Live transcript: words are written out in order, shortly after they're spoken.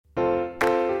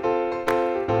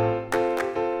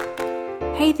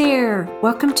Hey there,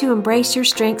 welcome to Embrace Your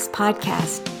Strengths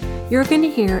podcast. You're going to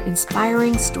hear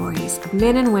inspiring stories of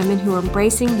men and women who are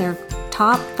embracing their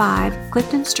top 5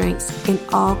 Clifton strengths in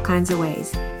all kinds of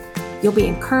ways. You'll be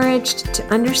encouraged to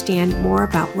understand more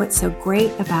about what's so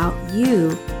great about you,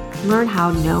 learn how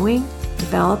knowing,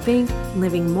 developing, and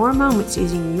living more moments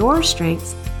using your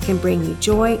strengths can bring you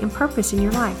joy and purpose in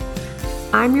your life.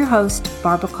 I'm your host,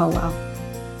 Barbara Colwell.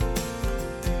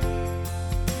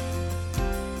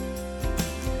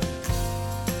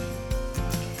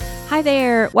 Hi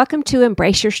there. Welcome to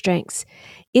Embrace Your Strengths.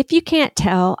 If you can't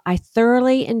tell, I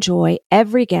thoroughly enjoy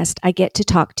every guest I get to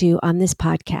talk to on this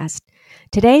podcast.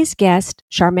 Today's guest,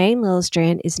 Charmaine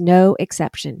Lillestrand, is no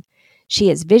exception. She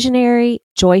is visionary,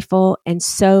 joyful, and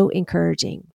so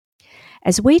encouraging.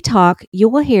 As we talk, you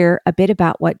will hear a bit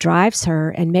about what drives her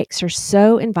and makes her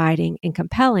so inviting and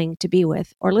compelling to be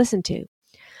with or listen to.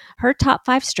 Her top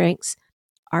 5 strengths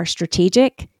are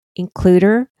strategic,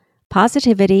 includer,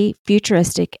 positivity,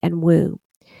 futuristic, and woo.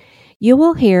 You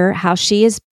will hear how she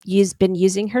has been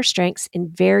using her strengths in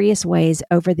various ways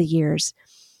over the years.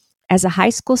 As a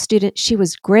high school student, she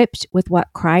was gripped with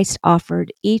what Christ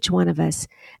offered each one of us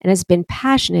and has been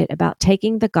passionate about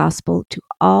taking the gospel to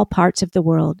all parts of the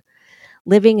world,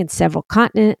 living in several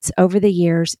continents over the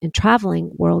years and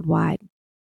traveling worldwide.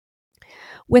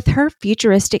 With her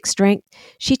futuristic strength,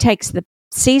 she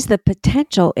sees the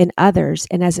potential in others,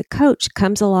 and as a coach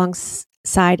comes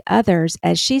alongside others,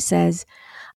 as she says,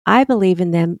 I believe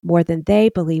in them more than they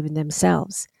believe in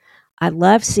themselves. I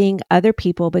love seeing other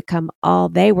people become all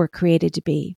they were created to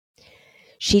be.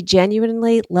 She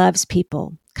genuinely loves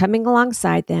people. Coming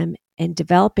alongside them and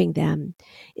developing them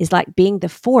is like being the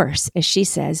force, as she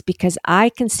says, because I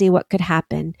can see what could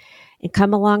happen and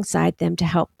come alongside them to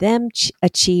help them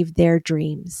achieve their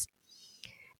dreams.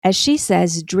 As she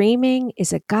says, dreaming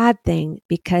is a God thing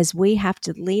because we have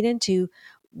to lean into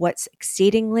what's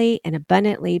exceedingly and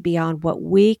abundantly beyond what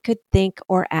we could think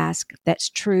or ask that's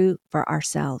true for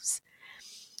ourselves.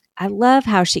 I love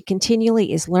how she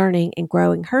continually is learning and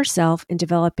growing herself and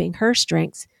developing her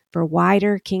strengths for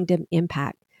wider kingdom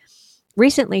impact.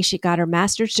 Recently, she got her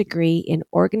master's degree in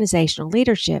organizational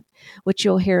leadership, which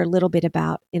you'll hear a little bit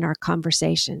about in our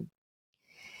conversation.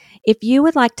 If you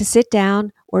would like to sit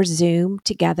down or Zoom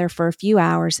together for a few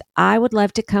hours, I would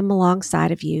love to come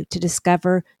alongside of you to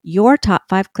discover your top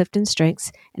 5 Clifton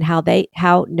strengths and how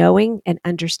knowing and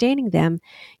understanding them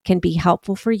can be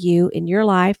helpful for you in your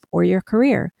life or your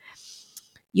career.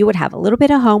 You would have a little bit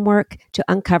of homework to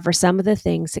uncover some of the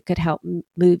things that could help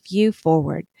move you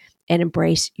forward and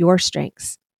embrace your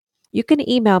strengths. You can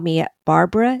email me at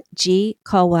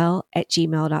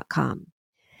barbaragcolwell@gmail.com.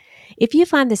 If you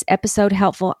find this episode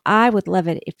helpful, I would love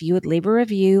it if you would leave a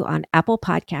review on Apple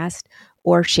Podcast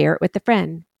or share it with a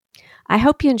friend. I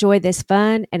hope you enjoy this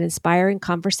fun and inspiring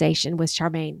conversation with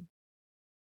Charmaine.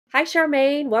 Hi,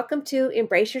 Charmaine. Welcome to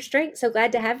Embrace Your Strength. So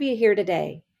glad to have you here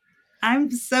today.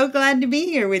 I'm so glad to be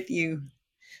here with you.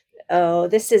 Oh,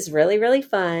 this is really, really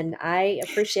fun. I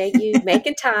appreciate you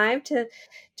making time to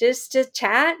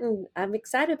chat, and I'm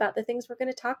excited about the things we're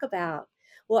going to talk about.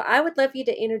 Well, I would love you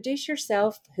to introduce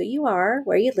yourself, who you are,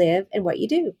 where you live, and what you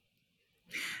do.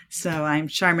 So I'm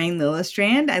Charmaine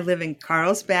Lillestrand. I live in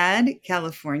Carlsbad,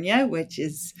 California, which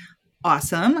is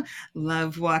awesome.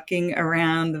 Love walking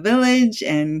around the village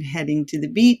and heading to the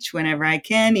beach whenever I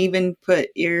can, even put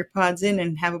ear pods in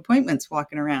and have appointments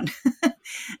walking around.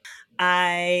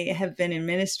 I have been in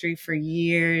ministry for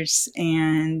years,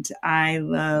 and I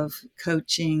love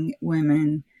coaching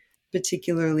women,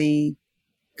 particularly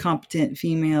competent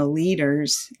female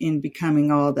leaders, in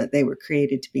becoming all that they were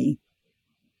created to be.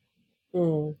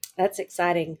 That's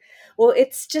exciting. Well,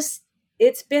 it's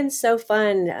been so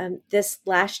fun this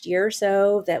last year or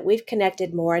so that we've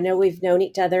connected more. I know we've known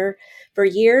each other for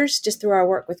years just through our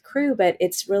work with Crew, but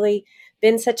it's really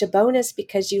been such a bonus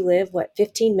because you live,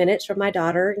 15 minutes from my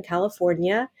daughter in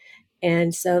California.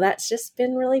 And so that's just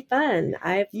been really fun.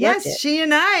 I've loved it. She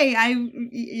and I,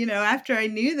 after I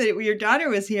knew that your daughter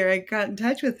was here, I got in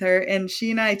touch with her, and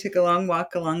she and I took a long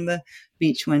walk along the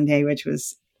beach one day, which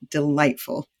was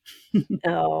delightful.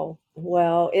 Oh,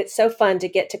 well, it's so fun to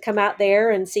get to come out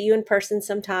there and see you in person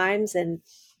sometimes. And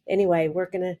anyway, we're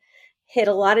going to hit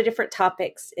a lot of different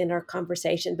topics in our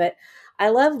conversation. But I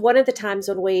love one of the times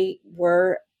when we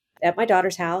were at my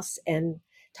daughter's house and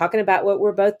talking about what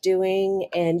we're both doing.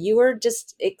 And you were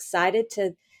just excited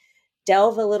to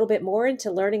delve a little bit more into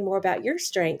learning more about your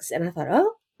strengths. And I thought,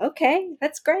 oh, okay,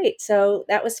 that's great. So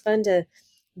that was fun to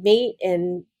meet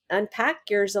and unpack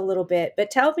yours a little bit. But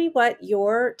tell me what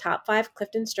your top 5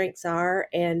 Clifton strengths are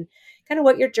and kind of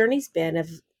what your journey's been of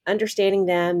understanding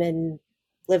them and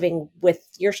living with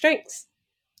your strengths.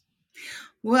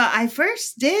 Well, I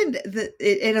first did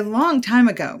it a long time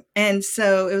ago. And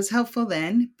so it was helpful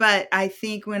then. But I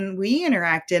think when we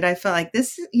interacted, I felt like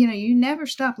this, you never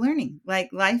stop learning. Like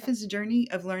life is a journey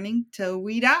of learning till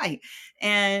we die.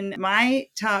 And my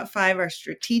top 5 are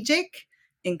strategic,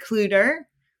 includer,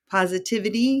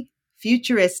 positivity,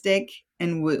 futuristic,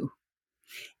 and woo.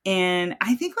 And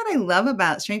I think what I love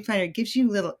about Strength Finder, it gives you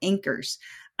little anchors.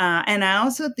 And I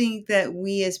also think that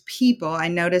we as people, I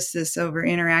notice this over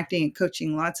interacting and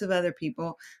coaching lots of other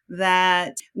people,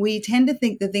 that we tend to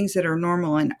think the things that are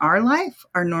normal in our life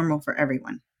are normal for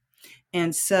everyone.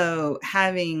 And so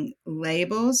having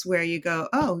labels where you go,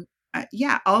 oh,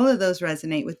 yeah, all of those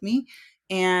resonate with me.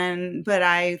 But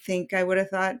I think I would have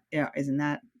thought, isn't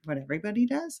that what everybody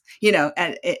does,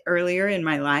 earlier in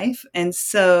my life? And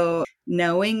so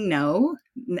knowing, no,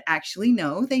 actually,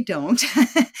 no, they don't.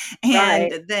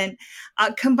 Right. And then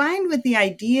combined with the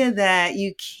idea that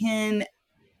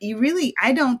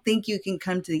I don't think you can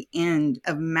come to the end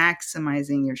of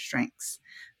maximizing your strengths,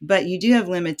 but you do have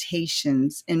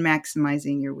limitations in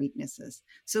maximizing your weaknesses.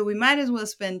 So we might as well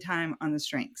spend time on the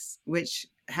strengths, which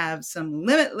have some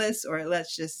limitless, or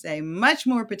let's just say much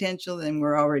more potential than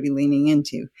we're already leaning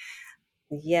into.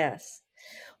 Yes.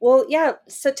 Well, yeah.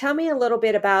 So tell me a little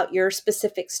bit about your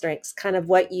specific strengths, kind of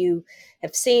what you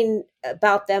have seen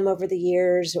about them over the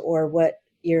years, or what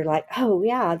you're like, oh,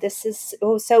 yeah, this is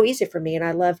so easy for me. And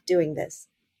I love doing this.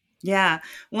 Yeah.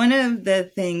 One of the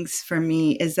things for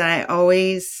me is that I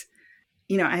always,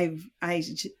 I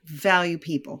value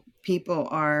people. People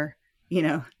are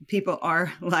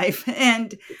life,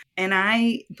 and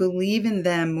I believe in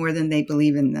them more than they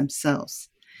believe in themselves.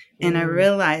 And I Mm,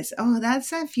 realized, oh,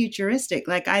 that's not futuristic.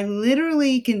 Like I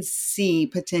literally can see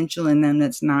potential in them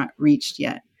that's not reached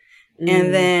yet. And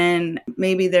mm, then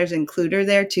maybe there's includer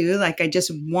there too. Like I just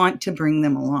want to bring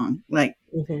them along.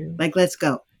 mhm. Like let's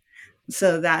go.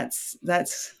 So that's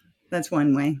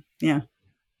one way. Yeah.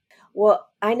 Well,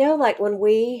 I know like when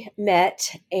we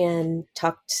met and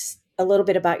talked a little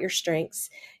bit about your strengths,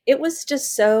 it was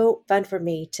just so fun for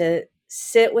me to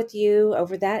sit with you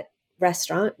over that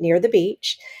restaurant near the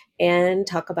beach and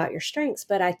talk about your strengths.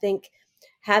 But I think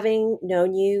having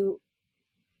known you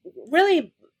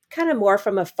really kind of more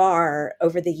from afar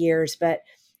over the years, but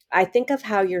I think of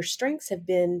how your strengths have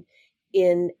been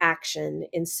in action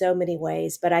in so many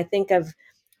ways. But I think of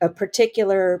a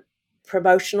particular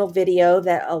promotional video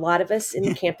that a lot of us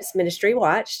in campus ministry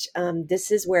watched.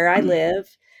 This is where I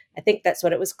live. I think that's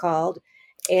what it was called.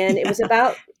 And it was Yeah.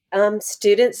 about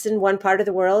students in one part of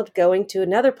the world going to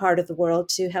another part of the world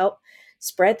to help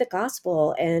spread the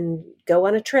gospel and go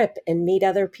on a trip and meet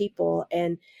other people.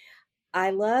 And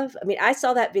I mean, I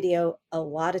saw that video a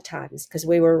lot of times because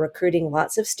we were recruiting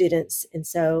lots of students. And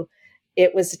so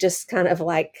it was just kind of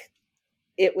like,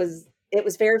 it was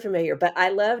very familiar, but I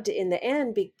loved in the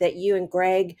end that you and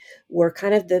Greg were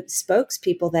kind of the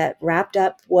spokespeople that wrapped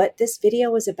up what this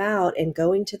video was about and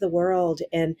going to the world.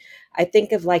 And I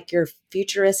think of like your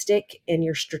futuristic and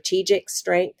your strategic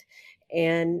strength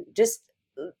and just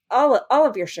all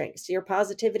of your strengths, your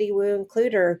positivity will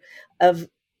includer of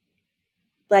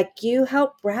like you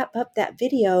helped wrap up that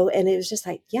video and it was just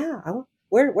like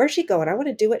where's she going, I want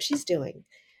to do what she's doing.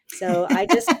 So I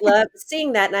just love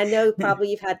seeing that, and I know probably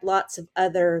you've had lots of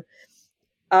other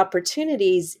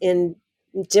opportunities in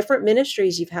different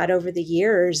ministries you've had over the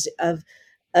years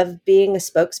of being a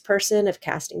spokesperson, of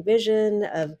casting vision,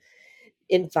 of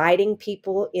inviting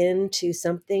people into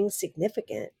something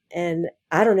significant. And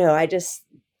I don't know, I just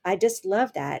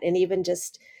love that. And even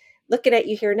just looking at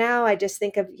you here now, I just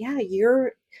think of, yeah,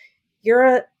 you're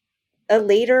a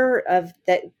leader of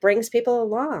that brings people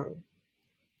along.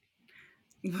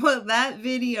 Well, that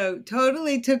video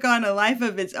totally took on a life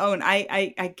of its own.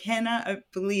 I cannot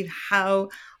believe how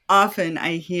often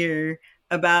I hear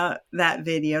about that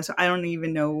video. So I don't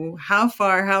even know how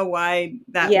far, how wide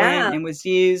that went Yeah. and was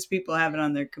used. People have it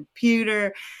on their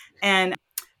computer. And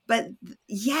but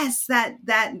yes,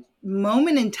 that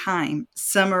moment in time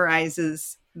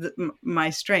summarizes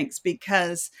my strengths,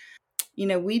 because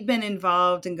we'd been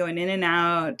involved in going in and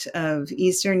out of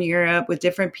Eastern Europe with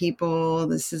different people.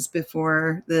 This is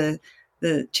before the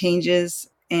changes,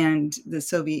 and the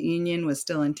Soviet Union was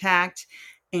still intact,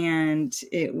 and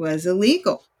it was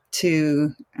illegal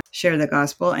to share the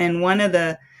gospel. And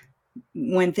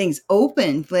when things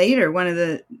opened later, one of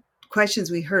the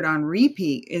questions we heard on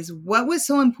repeat is, what was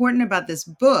so important about this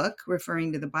book,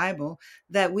 referring to the Bible,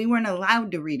 that we weren't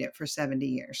allowed to read it for 70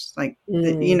 years?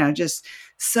 Mm, Just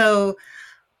so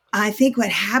I think what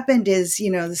happened is,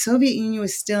 the Soviet Union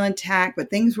was still intact, but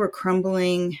things were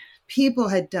crumbling. people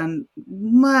had done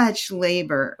much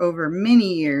labor over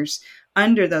many years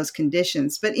under those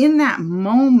conditions. But in that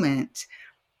moment,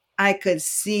 I could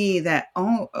see that,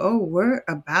 we're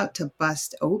about to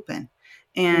bust open.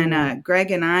 And Mm.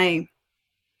 Greg and I,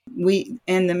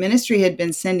 the ministry had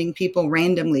been sending people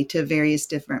randomly to various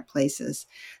different places.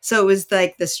 So it was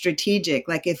like the strategic,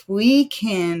 like if we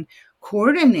can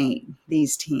coordinate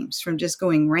these teams from just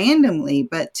going randomly,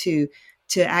 but to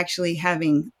actually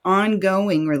having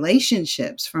ongoing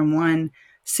relationships from one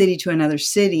city to another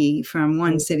city, from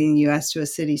one city in the US to a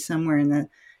city somewhere in the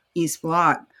East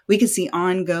Bloc, we could see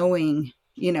ongoing,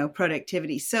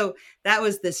 productivity. So that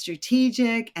was the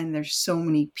strategic, and there's so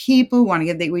many people want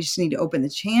to we just need to open the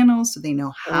channels so they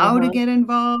know how to Uh-huh. get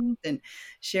involved and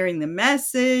sharing the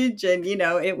message. And,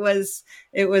 it was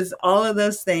all of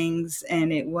those things,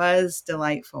 and it was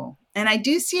delightful. And I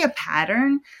do see a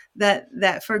pattern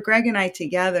that for Greg and I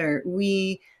together,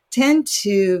 we tend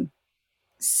to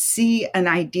see an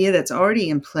idea that's already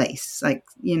in place. Like,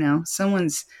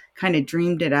 someone's kind of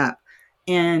dreamed it up.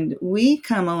 And we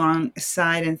come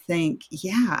alongside and think,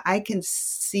 yeah, I can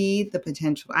see the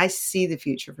potential. I see the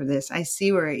future for this. I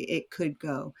see where it could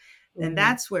go. And Mm-hmm.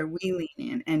 that's where we lean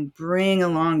in and bring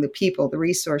along the people, the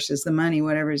resources, the money,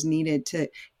 whatever is needed to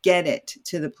get it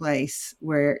to the place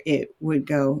where it would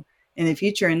go in the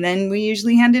future. And then we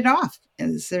usually hand it off.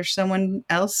 Is there someone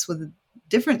else with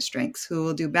different strengths who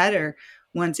will do better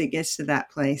once it gets to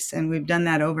that place? And we've done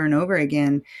that over and over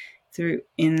again through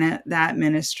in that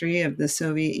ministry of the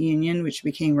Soviet Union, which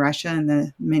became Russia, and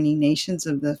the many nations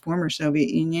of the former Soviet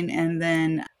Union. And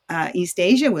then East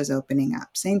Asia was opening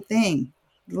up. Same thing.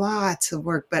 Lots of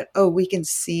work, but we can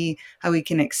see how we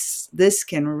can this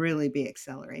can really be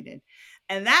accelerated.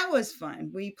 And that was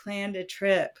fun. We planned a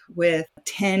trip with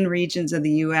 10 regions of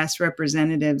the US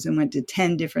representatives and went to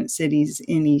 10 different cities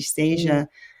in East Asia,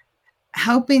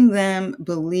 helping them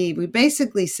believe. We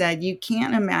basically said, you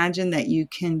can't imagine that you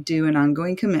can do an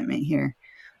ongoing commitment here,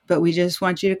 but we just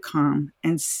want you to come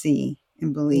and see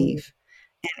and believe.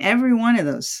 And every one of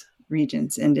those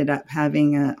regions ended up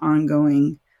having an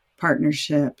ongoing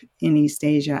partnership in East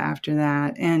Asia after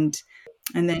that. And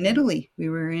then Italy, we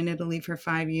were in Italy for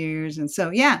 5 years. And so,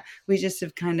 yeah, we just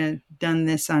have kind of done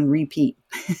this on repeat.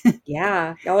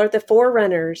 Yeah, y'all are the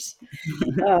forerunners.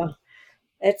 Oh,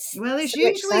 it's Well, there's so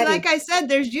usually, exciting. like I said,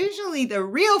 there's usually the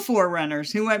real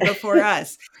forerunners who went before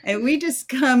us. And we just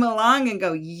come along and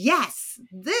go, yes,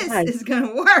 this Yeah, is going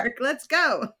to work. Let's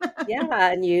go.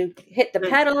 yeah, and you hit the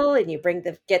pedal and you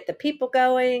get the people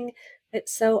going.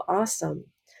 It's so awesome.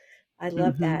 I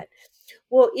love Mm-hmm. that.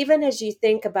 Well, even as you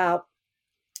think about,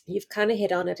 you've kind of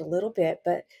hit on it a little bit,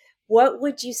 but what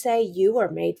would you say you are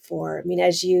made for? I mean,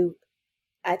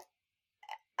 I,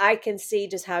 I can see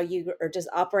just how you are just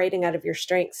operating out of your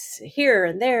strengths here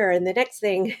and there and the next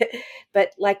thing.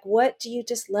 But like, what do you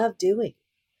just love doing?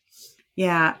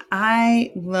 Yeah,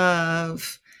 I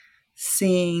love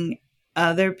seeing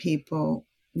other people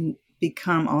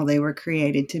become all they were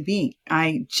created to be.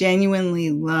 I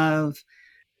genuinely love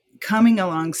coming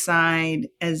alongside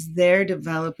as they're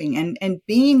developing and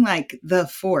being like the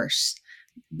force,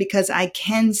 because I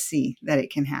can see that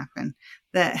it can happen,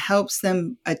 that helps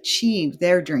them achieve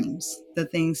their dreams, the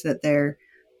things that they're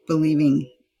believing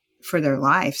for their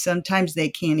life. Sometimes they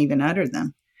can't even utter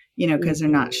them, because they're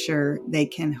Mhm. not sure they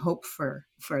can hope for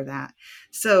that.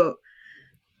 So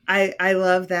I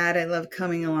love that. I love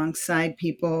coming alongside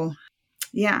people.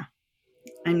 Yeah.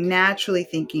 I'm naturally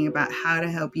thinking about how to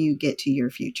help you get to your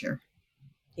future.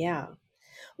 Yeah.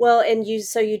 Well, and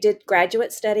so you did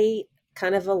graduate study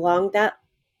kind of along that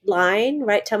line,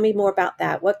 right? Tell me more about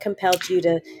that. What compelled you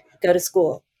to go to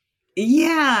school?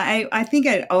 Yeah, I think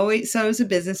so I was a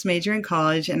business major in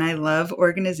college, and I love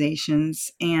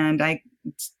organizations, and I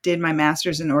did my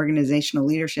master's in organizational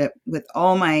leadership with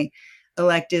all my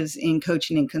electives in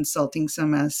coaching and consulting. So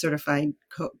I'm a certified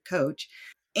coach.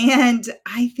 And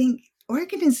I think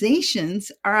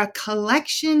organizations are a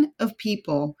collection of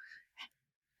people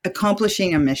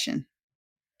accomplishing a mission.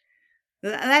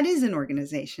 That is an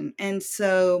organization. And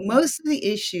so most of the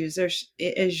issues are,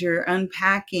 as you're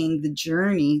unpacking the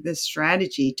journey, the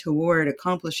strategy toward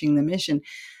accomplishing the mission,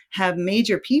 have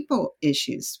major people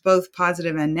issues, both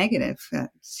positive and negative.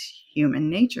 That's human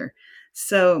nature.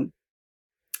 So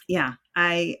yeah,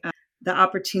 the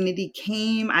opportunity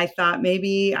came. I thought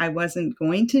maybe I wasn't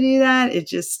going to do that.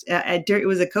 It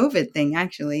was a COVID thing,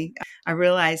 actually. I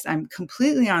realized I'm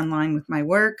completely online with my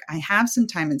work. I have some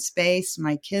time and space.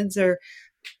 My kids are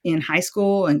in high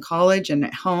school and college and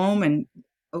at home, and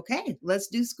okay, let's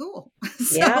do school.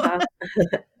 So Yeah.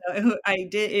 I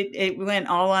did it. It went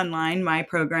all online, my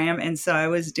program, and so I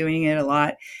was doing it a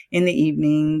lot in the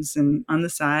evenings and on the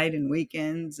side and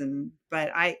weekends. And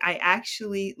but I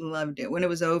actually loved it. When it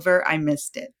was over, I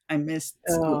missed it. I missed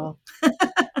school. Oh,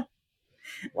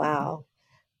 wow.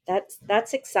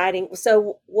 That's exciting.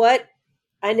 So what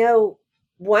I know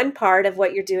one part of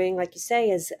what you're doing, like you say,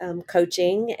 is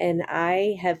coaching, and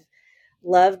I have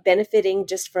loved benefiting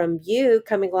just from you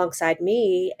coming alongside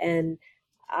me, and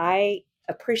I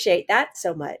appreciate that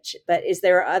so much. But is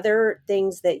there other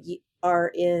things that you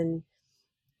are in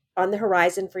on the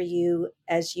horizon for you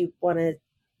as you want to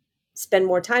spend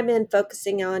more time in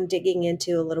focusing on digging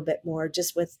into a little bit more,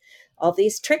 just with all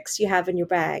these tricks you have in your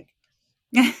bag?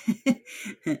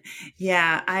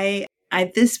 Yeah, I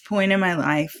at this point in my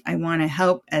life, I want to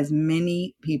help as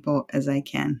many people as I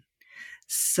can.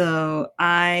 So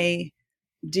I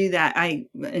do that. A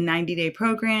 90-day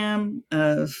program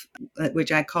of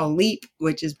which I call LEAP,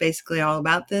 which is basically all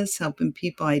about this, helping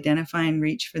people identify and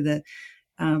reach for the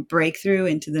breakthrough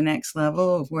into the next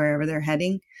level of wherever they're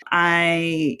heading.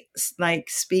 I like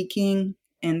speaking,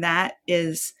 and that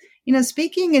is,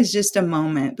 speaking is just a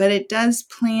moment, but it does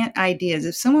plant ideas.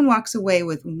 If someone walks away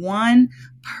with one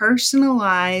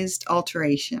personalized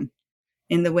alteration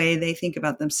in the way they think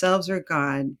about themselves or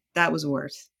God, that was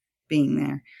worth being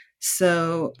there.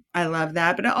 So I love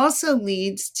that. But it also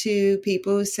leads to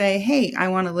people who say, hey, I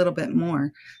want a little bit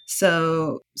more.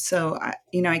 So I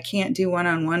can't do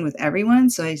one-on-one with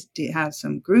everyone. So I do have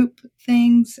some group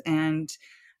things. And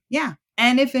yeah.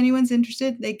 And if anyone's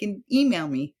interested, they can email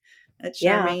me at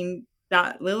Yeah.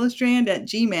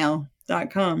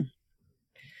 charmaine.lillestrand@gmail.com.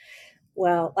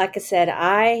 Well, like I said,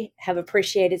 I have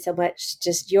appreciated so much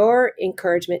just your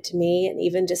encouragement to me. And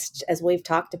even just as we've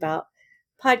talked about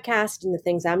podcast and the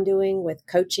things I'm doing with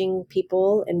coaching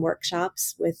people in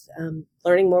workshops with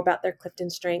learning more about their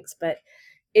Clifton strengths. But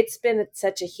it's been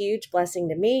such a huge blessing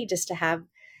to me just to have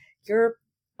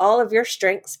all of your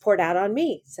strengths poured out on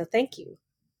me. So thank you.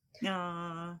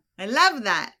 Aw, I love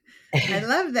that. I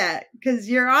love that because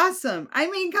you're awesome. I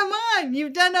mean, come on.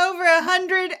 You've done over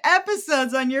 100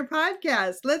 episodes on your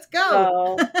podcast. Let's go.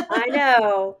 Oh, I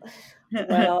know.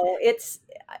 Well, it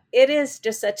is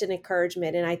just such an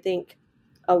encouragement. And I think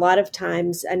a lot of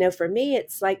times, I know for me,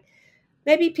 it's like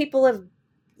maybe people have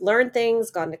learned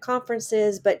things, gone to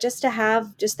conferences, but just to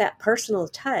have just that personal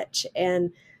touch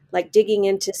and like digging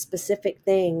into specific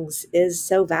things is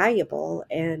so valuable.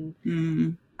 And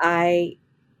Mm, I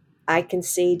I can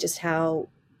see just how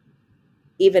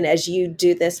even as you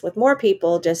do this with more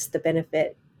people, just the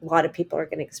benefit a lot of people are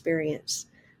going to experience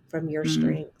from your mm.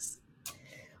 strengths.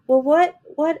 Well,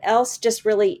 what else just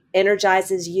really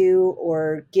energizes you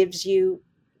or gives you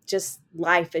just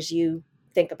life as you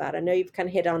think about it? I know you've kind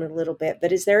of hit on it a little bit,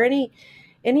 but is there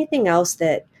anything else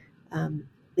that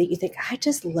you think I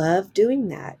just love doing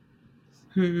that?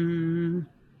 Hmm.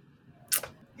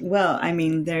 Well, I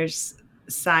mean, there's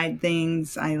side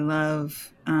things I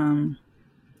love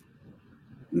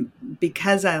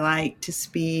because I like to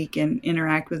speak and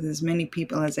interact with as many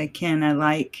people as I can. I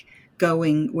like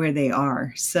going where they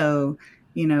are. So,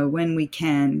 when we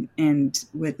can, and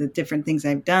with the different things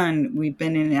I've done, we've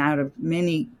been in and out of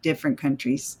many different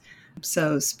countries.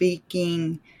 So,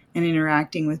 speaking and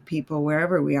interacting with people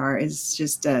wherever we are is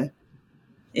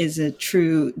a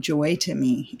true joy to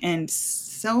me. And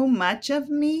so much of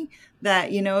me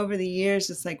that, over the years,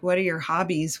 it's like, what are your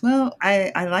hobbies? Well,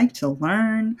 I like to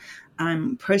learn.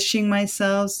 I'm pushing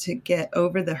myself to get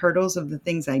over the hurdles of the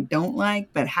things I don't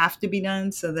like, but have to be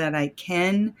done so that I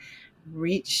can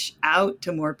reach out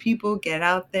to more people, get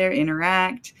out there,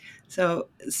 interact. So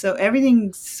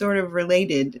everything's sort of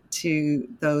related to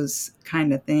those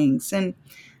kind of things. And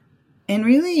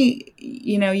really,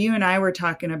 you and I were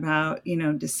talking about,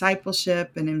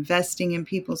 discipleship and investing in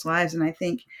people's lives. And I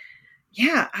think,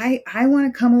 yeah, I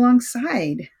want to come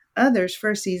alongside others for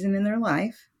a season in their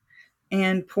life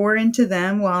and pour into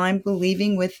them while I'm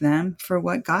believing with them for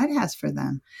what God has for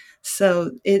them.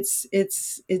 So it's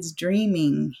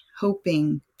dreaming,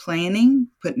 hoping, planning,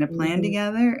 putting a plan Hmm.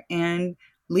 together, and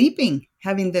leaping,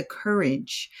 having the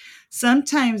courage.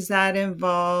 Sometimes that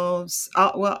involves,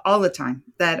 all the time,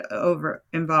 that over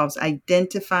involves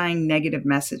identifying negative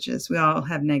messages. We all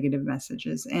have negative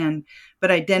messages,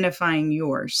 but identifying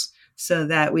yours so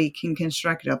that we can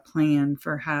construct a plan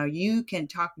for how you can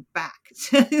talk back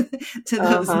to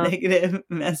those Uh-huh. negative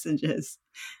messages.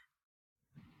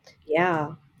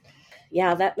 Yeah.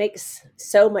 Yeah, that makes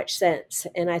so much sense.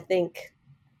 And I think,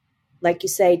 like you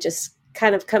say, just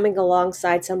kind of coming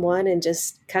alongside someone and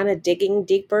just kind of digging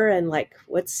deeper and like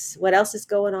what else is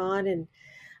going on. And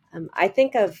I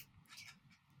think of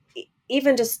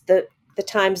even just the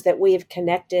times that we have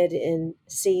connected in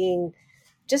seeing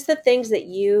just the things that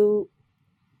you,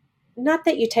 not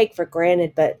that you take for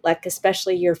granted, but like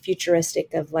especially your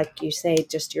futuristic of, like you say,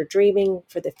 just your dreaming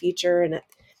for the future. And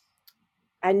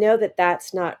I know that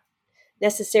that's not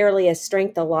necessarily a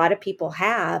strength a lot of people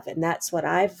have, and that's what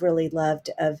I've really loved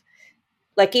of,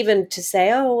 like, even to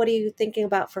say, oh, what are you thinking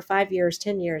about for 5 years,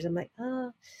 10 years? I'm like,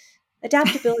 oh,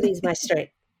 adaptability is my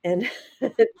strength. And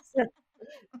so,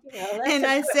 And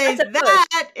I that's say, a push.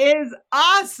 that is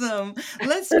awesome.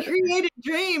 Let's create a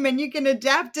dream and you can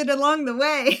adapt it along the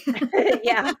way.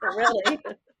 Yeah, really.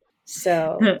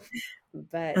 So,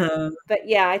 but Uh,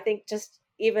 yeah, I think just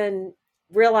even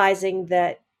realizing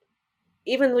that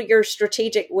even when you're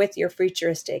strategic with your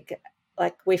futuristic,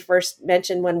 like we first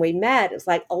mentioned when we met, it's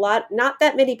like a lot, not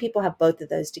that many people have both of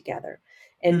those together.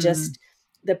 And mm, just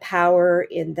the power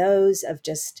in those of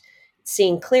just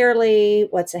seeing clearly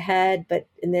what's ahead, but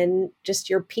and then just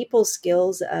your people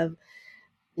skills of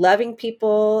loving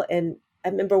people. And I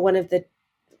remember one of the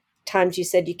times you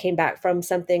said you came back from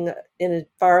something in a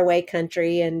faraway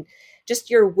country, and just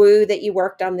your woo that you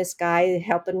worked on this guy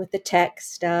helping with the tech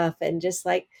stuff, and just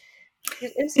like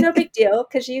it's no big deal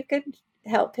because you could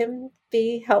help him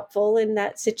be helpful in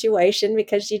that situation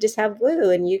because you just have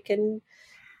woo and you can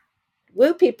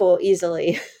woo people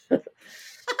easily.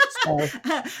 So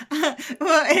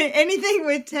well, anything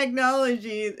with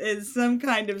technology is some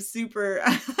kind of super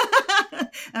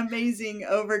amazing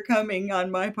overcoming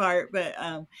on my part. But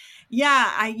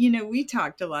yeah, we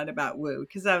talked a lot about woo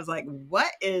because I was like,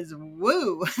 what is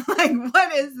woo? Like,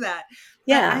 what is that?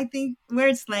 But yeah. I think where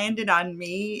it's landed on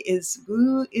me is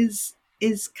woo is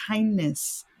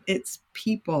kindness. It's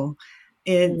people.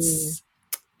 Mm,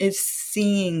 It's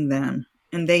seeing them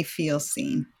and they feel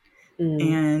seen,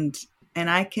 mm, and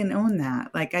I can own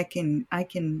that. Like I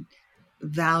can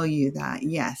value that.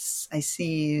 Yes, I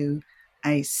see you.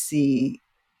 I see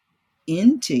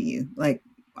into you. Like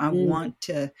I mm, want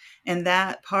to. And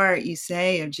that part you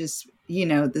say of just,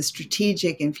 the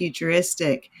strategic and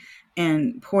futuristic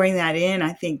and pouring that in,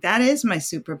 I think that is my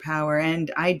superpower.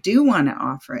 And I do want to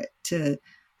offer it to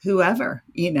whoever,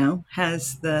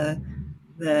 has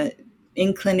the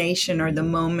inclination or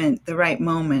the right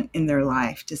moment in their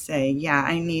life to say, yeah,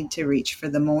 I need to reach for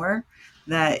the more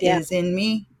that yeah. is in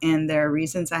me. And there are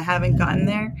reasons I haven't gotten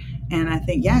there. And I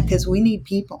think, yeah, because we need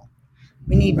people.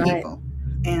 We need Right. people.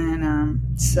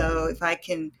 And so if I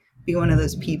can be one of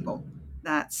those people,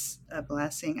 that's a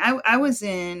blessing. I was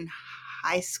in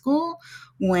high school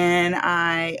when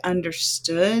I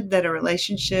understood that a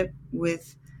relationship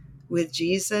with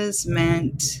Jesus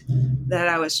meant that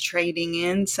I was trading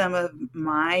in some of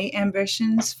my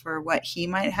ambitions for what he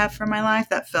might have for my life.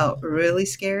 That felt really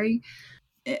scary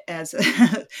as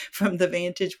from the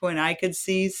vantage point I could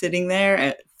see sitting there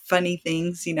at funny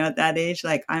things, at that age,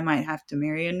 like I might have to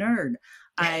marry a nerd.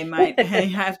 I might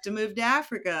have to move to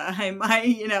Africa. I might,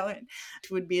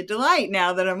 it would be a delight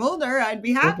now that I'm older. I'd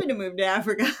be happy to move to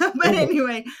Africa. But Mhm,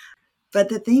 anyway, but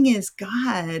the thing is,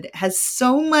 God has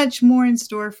so much more in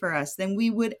store for us than we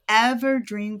would ever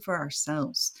dream for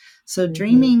ourselves. So, mhm.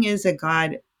 dreaming is a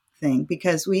God thing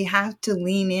because we have to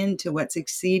lean into what's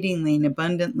exceedingly and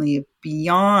abundantly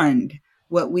beyond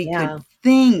what we could Yeah.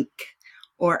 think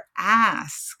or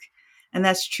ask. And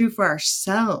that's true for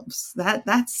ourselves.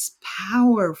 That's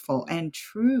powerful and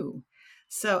true.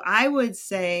 So, I would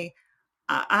say,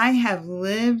 I have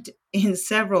lived in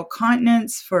several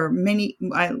continents for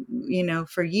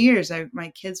for years. My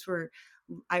kids were,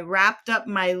 I wrapped up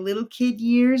my little kid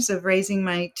years of raising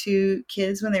my two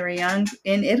kids when they were young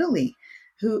in Italy.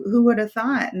 Who would have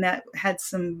thought? And that had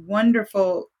some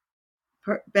wonderful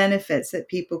benefits that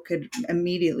people could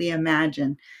immediately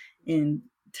imagine in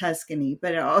Tuscany,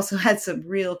 but it also had some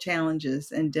real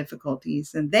challenges and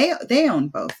difficulties. And they own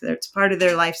both. It's part of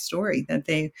their life story that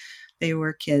they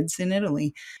were kids in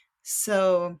Italy.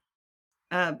 So,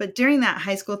 but during that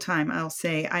high school time, I'll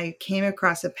say I came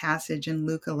across a passage in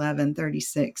Luke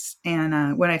 11:36,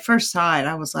 and when I first saw it,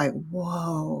 I was like,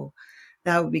 "Whoa,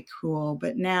 that would be cool."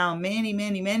 But now, many,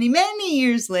 many, many, many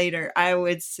years later, I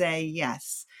would say,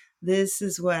 yes, this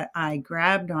is what I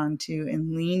grabbed onto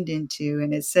and leaned into.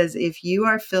 And it says, if you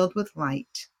are filled with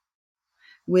light,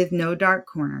 with no dark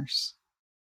corners,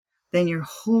 then your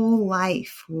whole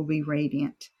life will be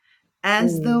radiant,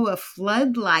 as Mm, though a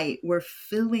floodlight were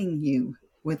filling you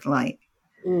with light.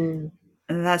 mm,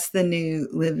 And that's the New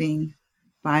Living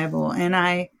Bible. And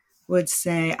I would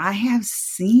say, I have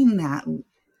seen that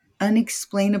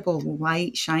unexplainable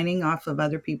light shining off of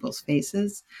other people's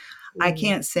faces. I mm,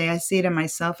 can't say I see it in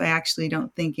myself. I actually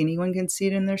don't think anyone can see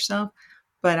it in themselves,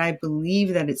 but I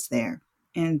believe that it's there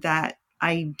and that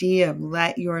idea of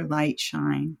let your light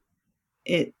shine,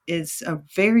 it is a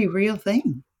very real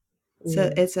thing.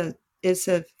 So Mm. it's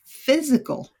a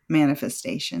physical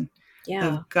manifestation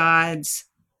Yeah. of God's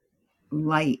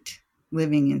light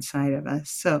living inside of us.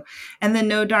 So, and then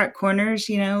no dark corners,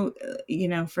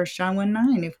 First John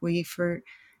 1:9, if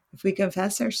we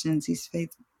confess our sins, he's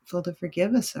faithful to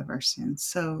forgive us of our sins.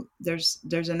 So there's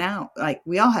an out. Like,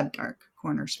 we all have dark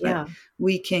corners, but Yeah.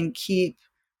 we can keep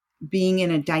being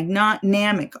in a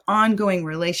dynamic, ongoing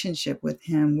relationship with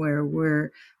him where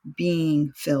we're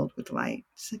being filled with light.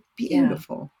 It's a Yeah.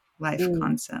 beautiful life Mm.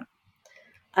 concept.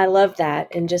 I love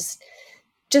that. And just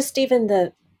even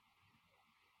the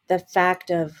fact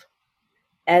of,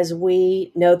 as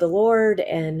we know the Lord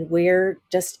and we're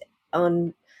just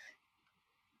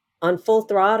on full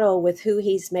throttle with who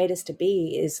he's made us to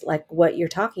be, is like what you're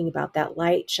talking about, that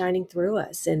light shining through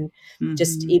us. And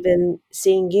just Mm-hmm. even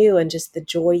seeing you and just the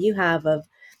joy you have of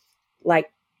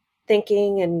like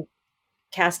thinking and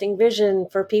casting vision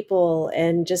for people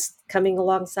and just coming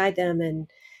alongside them. And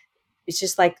it's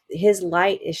just like his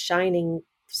light is shining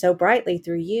so brightly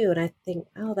through you. And I think,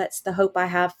 oh, that's the hope I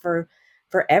have for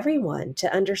everyone,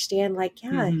 to understand, like,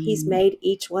 yeah, he's Mm-hmm. made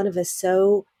each one of us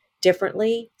so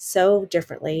differently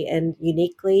and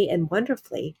uniquely and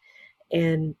wonderfully.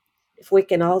 And if we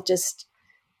can all just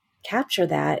capture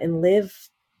that and live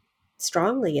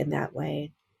strongly in that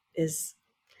way, is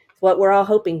what we're all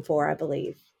hoping for, I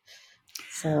believe.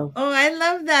 So Oh, I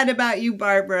love that about you,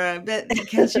 Barbara, but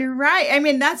because you're right. I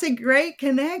mean, that's a great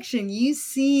connection. You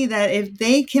see that if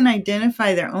they can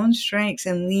identify their own strengths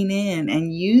and lean in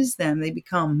and use them, they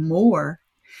become more.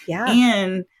 yeah,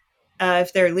 And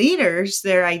if they're leaders,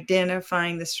 they're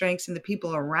identifying the strengths in the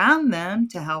people around them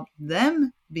to help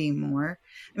them be more.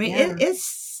 I mean, yeah,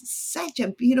 it's such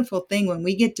a beautiful thing when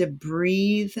we get to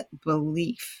breathe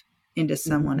belief into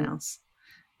someone mhm, else,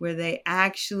 where they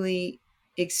actually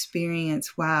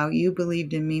experience, wow, you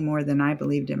believed in me more than I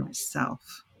believed in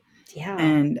myself.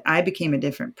 yeah, And I became a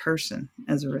different person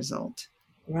as a result.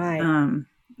 right, Um,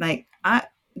 like,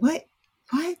 what?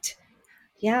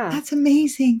 yeah, That's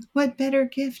amazing. What better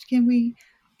gift can we?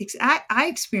 I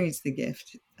experienced the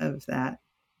gift of that.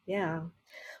 yeah.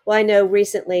 Well, I know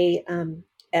recently,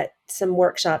 at some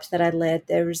workshops that I led,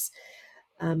 there was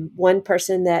one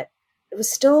person that was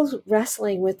still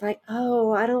wrestling with, like,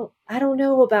 oh, I don't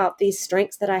know about these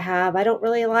strengths that I have. I don't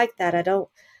really like that. I don't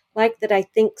like that I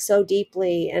think so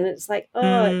deeply. And it's like,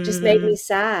 oh, it just made me Mm,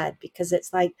 sad, because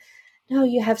it's like, no,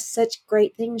 you have such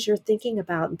great things you're thinking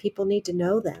about and people need to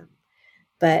know them.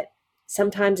 But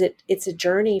sometimes it's a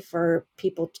journey for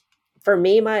people, for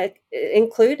me, my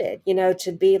included,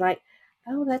 to be like,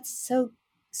 oh, that's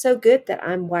so good that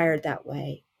I'm wired that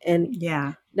way. And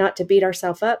yeah. not to beat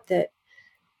ourselves up that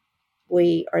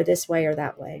we are this way or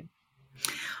that way.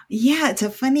 Yeah, it's a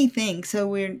funny thing.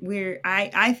 So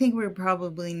I think we're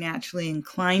probably naturally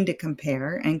inclined to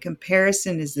compare, and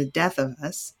comparison is the death of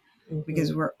us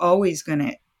because Hmm. we're always going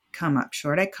to come up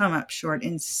short. I come up short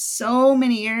in so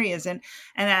many areas, and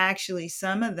actually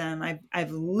some of them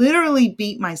I've literally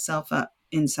beat myself up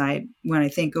inside when I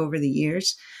think over the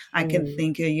years. I can Mm,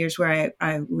 think of years where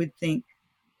I would think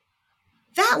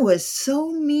that was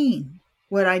so mean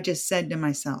what I just said to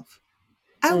myself.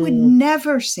 I would mm,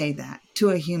 never say that to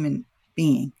a human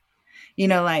being.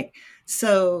 Like,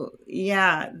 so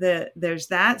yeah, there's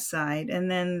that side,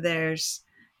 and then there's,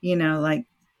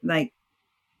 like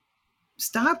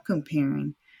stop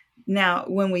comparing. Now,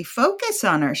 when we focus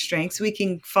on our strengths, we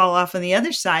can fall off on the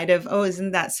other side of, oh,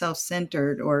 isn't that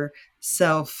self-centered or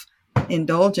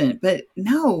self-indulgent? But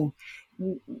no,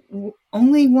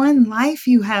 only one life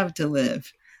you have to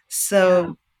live.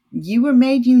 yeah, So you were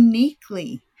made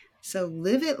uniquely. So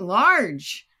live it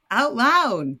large, out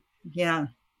loud. Yeah.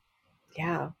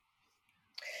 yeah.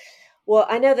 Well,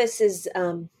 I know this is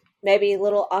maybe a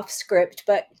little off script,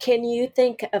 but can you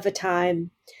think of a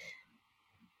time,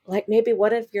 like maybe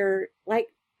one of your like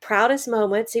proudest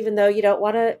moments, even though you don't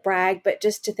want to brag, but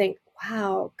just to think,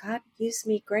 wow, God used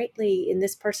me greatly in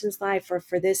this person's life or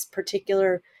for this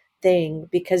particular thing,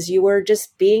 because you were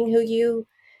just being who you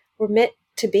were meant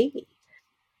to be.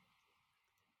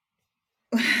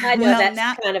 I know Well, that's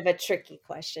now kind of a tricky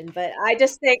question, but I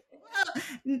just think,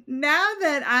 now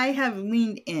that I have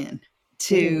leaned in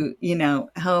mhm, to,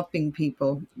 helping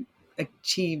people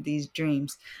achieve these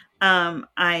dreams,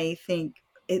 I think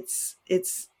it's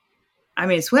I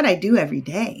mean, it's what I do every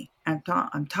day.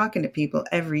 I'm talking to people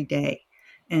every day,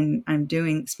 and I'm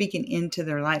speaking into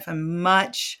their life. I'm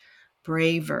much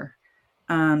braver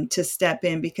to step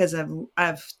in because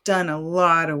I've done a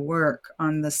lot of work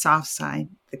on the soft side,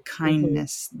 the mhm,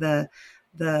 kindness, the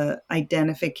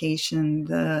identification,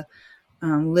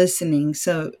 listening.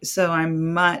 So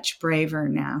I'm much braver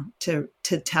now to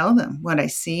tell them what I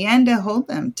see and to hold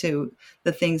them to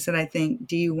the things that I think,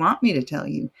 do you want me to tell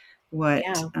you what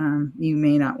Yeah. you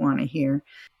may not want to hear?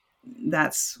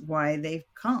 That's why they've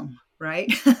come,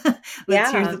 right?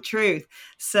 Let's hear Yeah. the truth.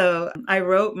 So I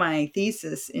wrote my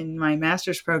thesis in my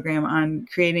master's program on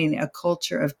creating a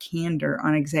culture of candor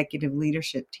on executive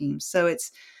leadership teams. So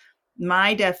it's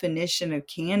my definition of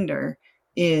candor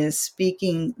is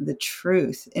speaking the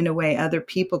truth in a way other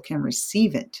people can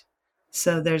receive it.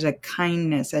 So there's a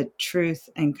kindness, a truth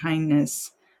and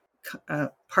kindness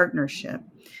partnership.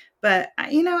 But,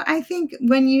 I think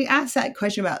when you ask that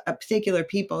question about a particular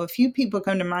people, a few people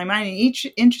come to my mind. And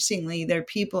interestingly, they're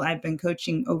people I've been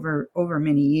coaching over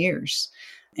many years.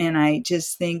 And I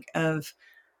just think of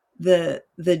the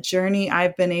journey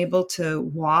I've been able to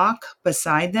walk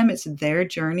beside them. It's their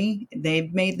journey.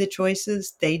 They've made the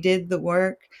choices. They did the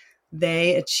work.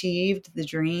 They achieved the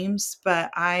dreams. But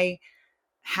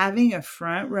having a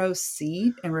front row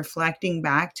seat and reflecting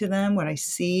back to them what I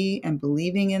see and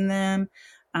believing in them.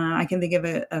 I can think of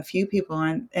a few people,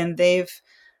 and they've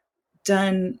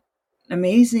done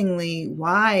amazingly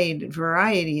wide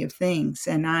variety of things.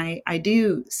 And I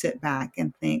do sit back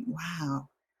and think, wow,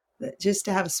 that just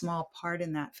to have a small part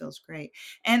in that feels great.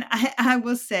 And I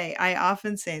will say, I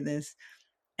often say this,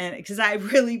 and because I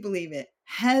really believe it,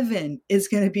 heaven is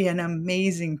going to be an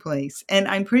amazing place. And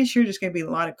I'm pretty sure there's going to be a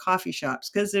lot of coffee shops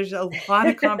because there's a lot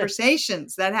of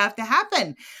conversations that have to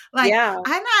happen. Like, Yeah.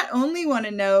 I not only want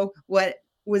to know what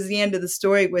was the end of the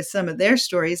story with some of their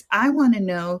stories, I want to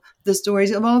know the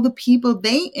stories of all the people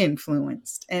they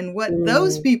influenced and what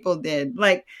those Mm, people did.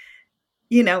 Like,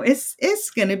 it's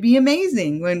going to be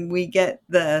amazing when we get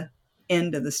the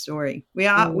end of the story. We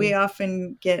mm,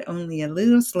 often get only a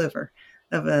little sliver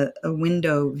of a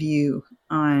window view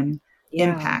on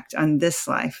yeah. impact on this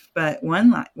life, but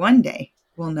one day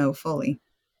we'll know fully.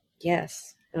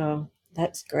 Yes. Oh,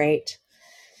 that's great.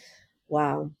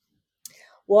 Wow.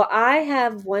 Well, I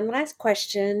have one last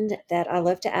question that I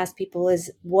love to ask people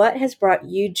is what has brought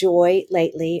you joy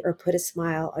lately or put a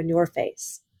smile on your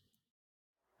face?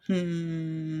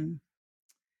 Hmm.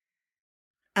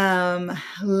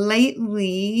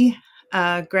 Lately,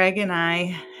 Greg and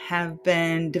I have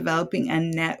been developing a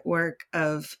network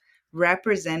of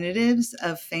representatives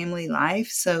of family life.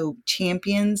 So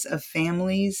champions of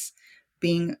families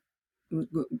being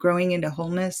growing into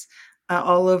wholeness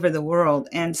all over the world.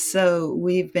 And so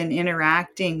we've been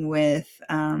interacting with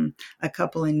a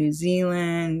couple in New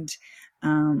Zealand.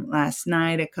 Last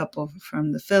night, a couple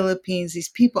from the Philippines, these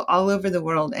people all over the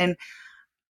world. And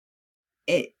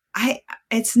it I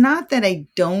it's not that I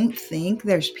don't think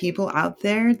there's people out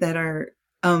there that are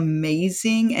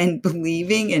amazing and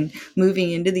believing and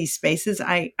moving into these spaces.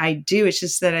 I do. It's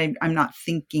just that I'm not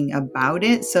thinking about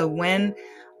it. So when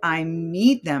I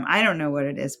meet them, I don't know what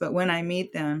it is, but when I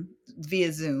meet them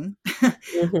via Zoom,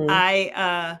 Mm-hmm.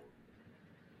 I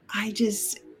I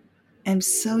just am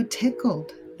so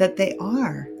tickled that they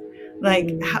are. Like,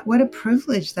 Mm, what a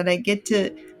privilege that I get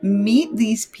to meet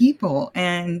these people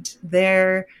and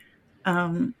their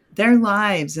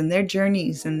lives and their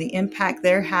journeys and the impact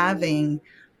they're having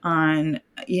on,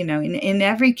 in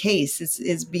every case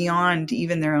is beyond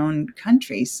even their own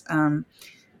countries.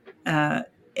 Uh,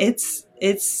 it's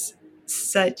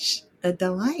such a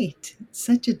delight.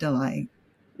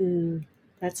 mm,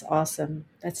 that's awesome.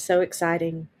 That's so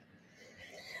exciting.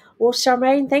 Well,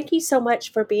 Charmaine, thank you so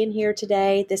much for being here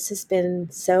today. This has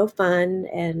been so fun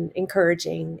and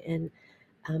encouraging. And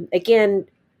again,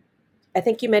 I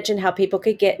think you mentioned how people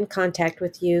could get in contact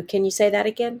with you. Can you say that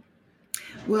again?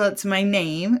 Well, it's my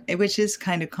name, which is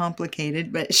kind of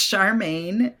complicated, but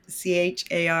Charmaine,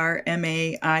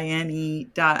 CHARMAINE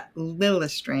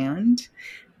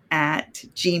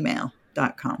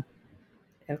 @gmail.com.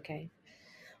 Okay.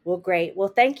 Well, great. Well,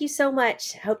 thank you so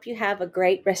much. Hope you have a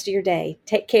great rest of your day.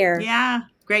 Take care. Yeah,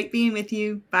 great being with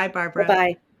you. Bye, Bye Barbara.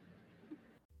 bye.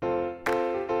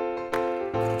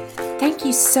 Thank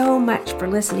you so much for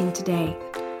listening today.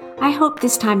 I hope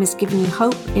this time has given you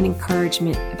hope and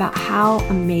encouragement about how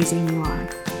amazing you are,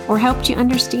 or helped you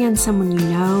understand someone you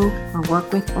know or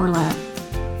work with or love.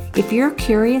 If you're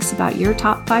curious about your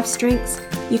top 5 strengths,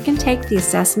 you can take the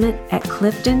assessment at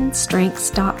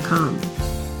cliftonstrengths.com.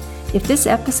 If this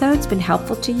episode's been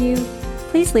helpful to you,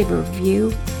 please leave a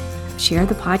review, share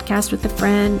the podcast with a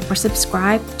friend, or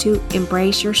subscribe to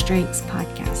Embrace Your Strengths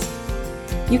podcast.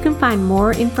 You can find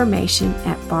more information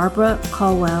at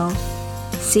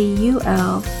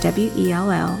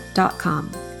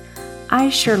barbaraculwell.com. I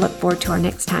sure look forward to our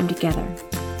next time together.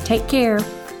 Take care.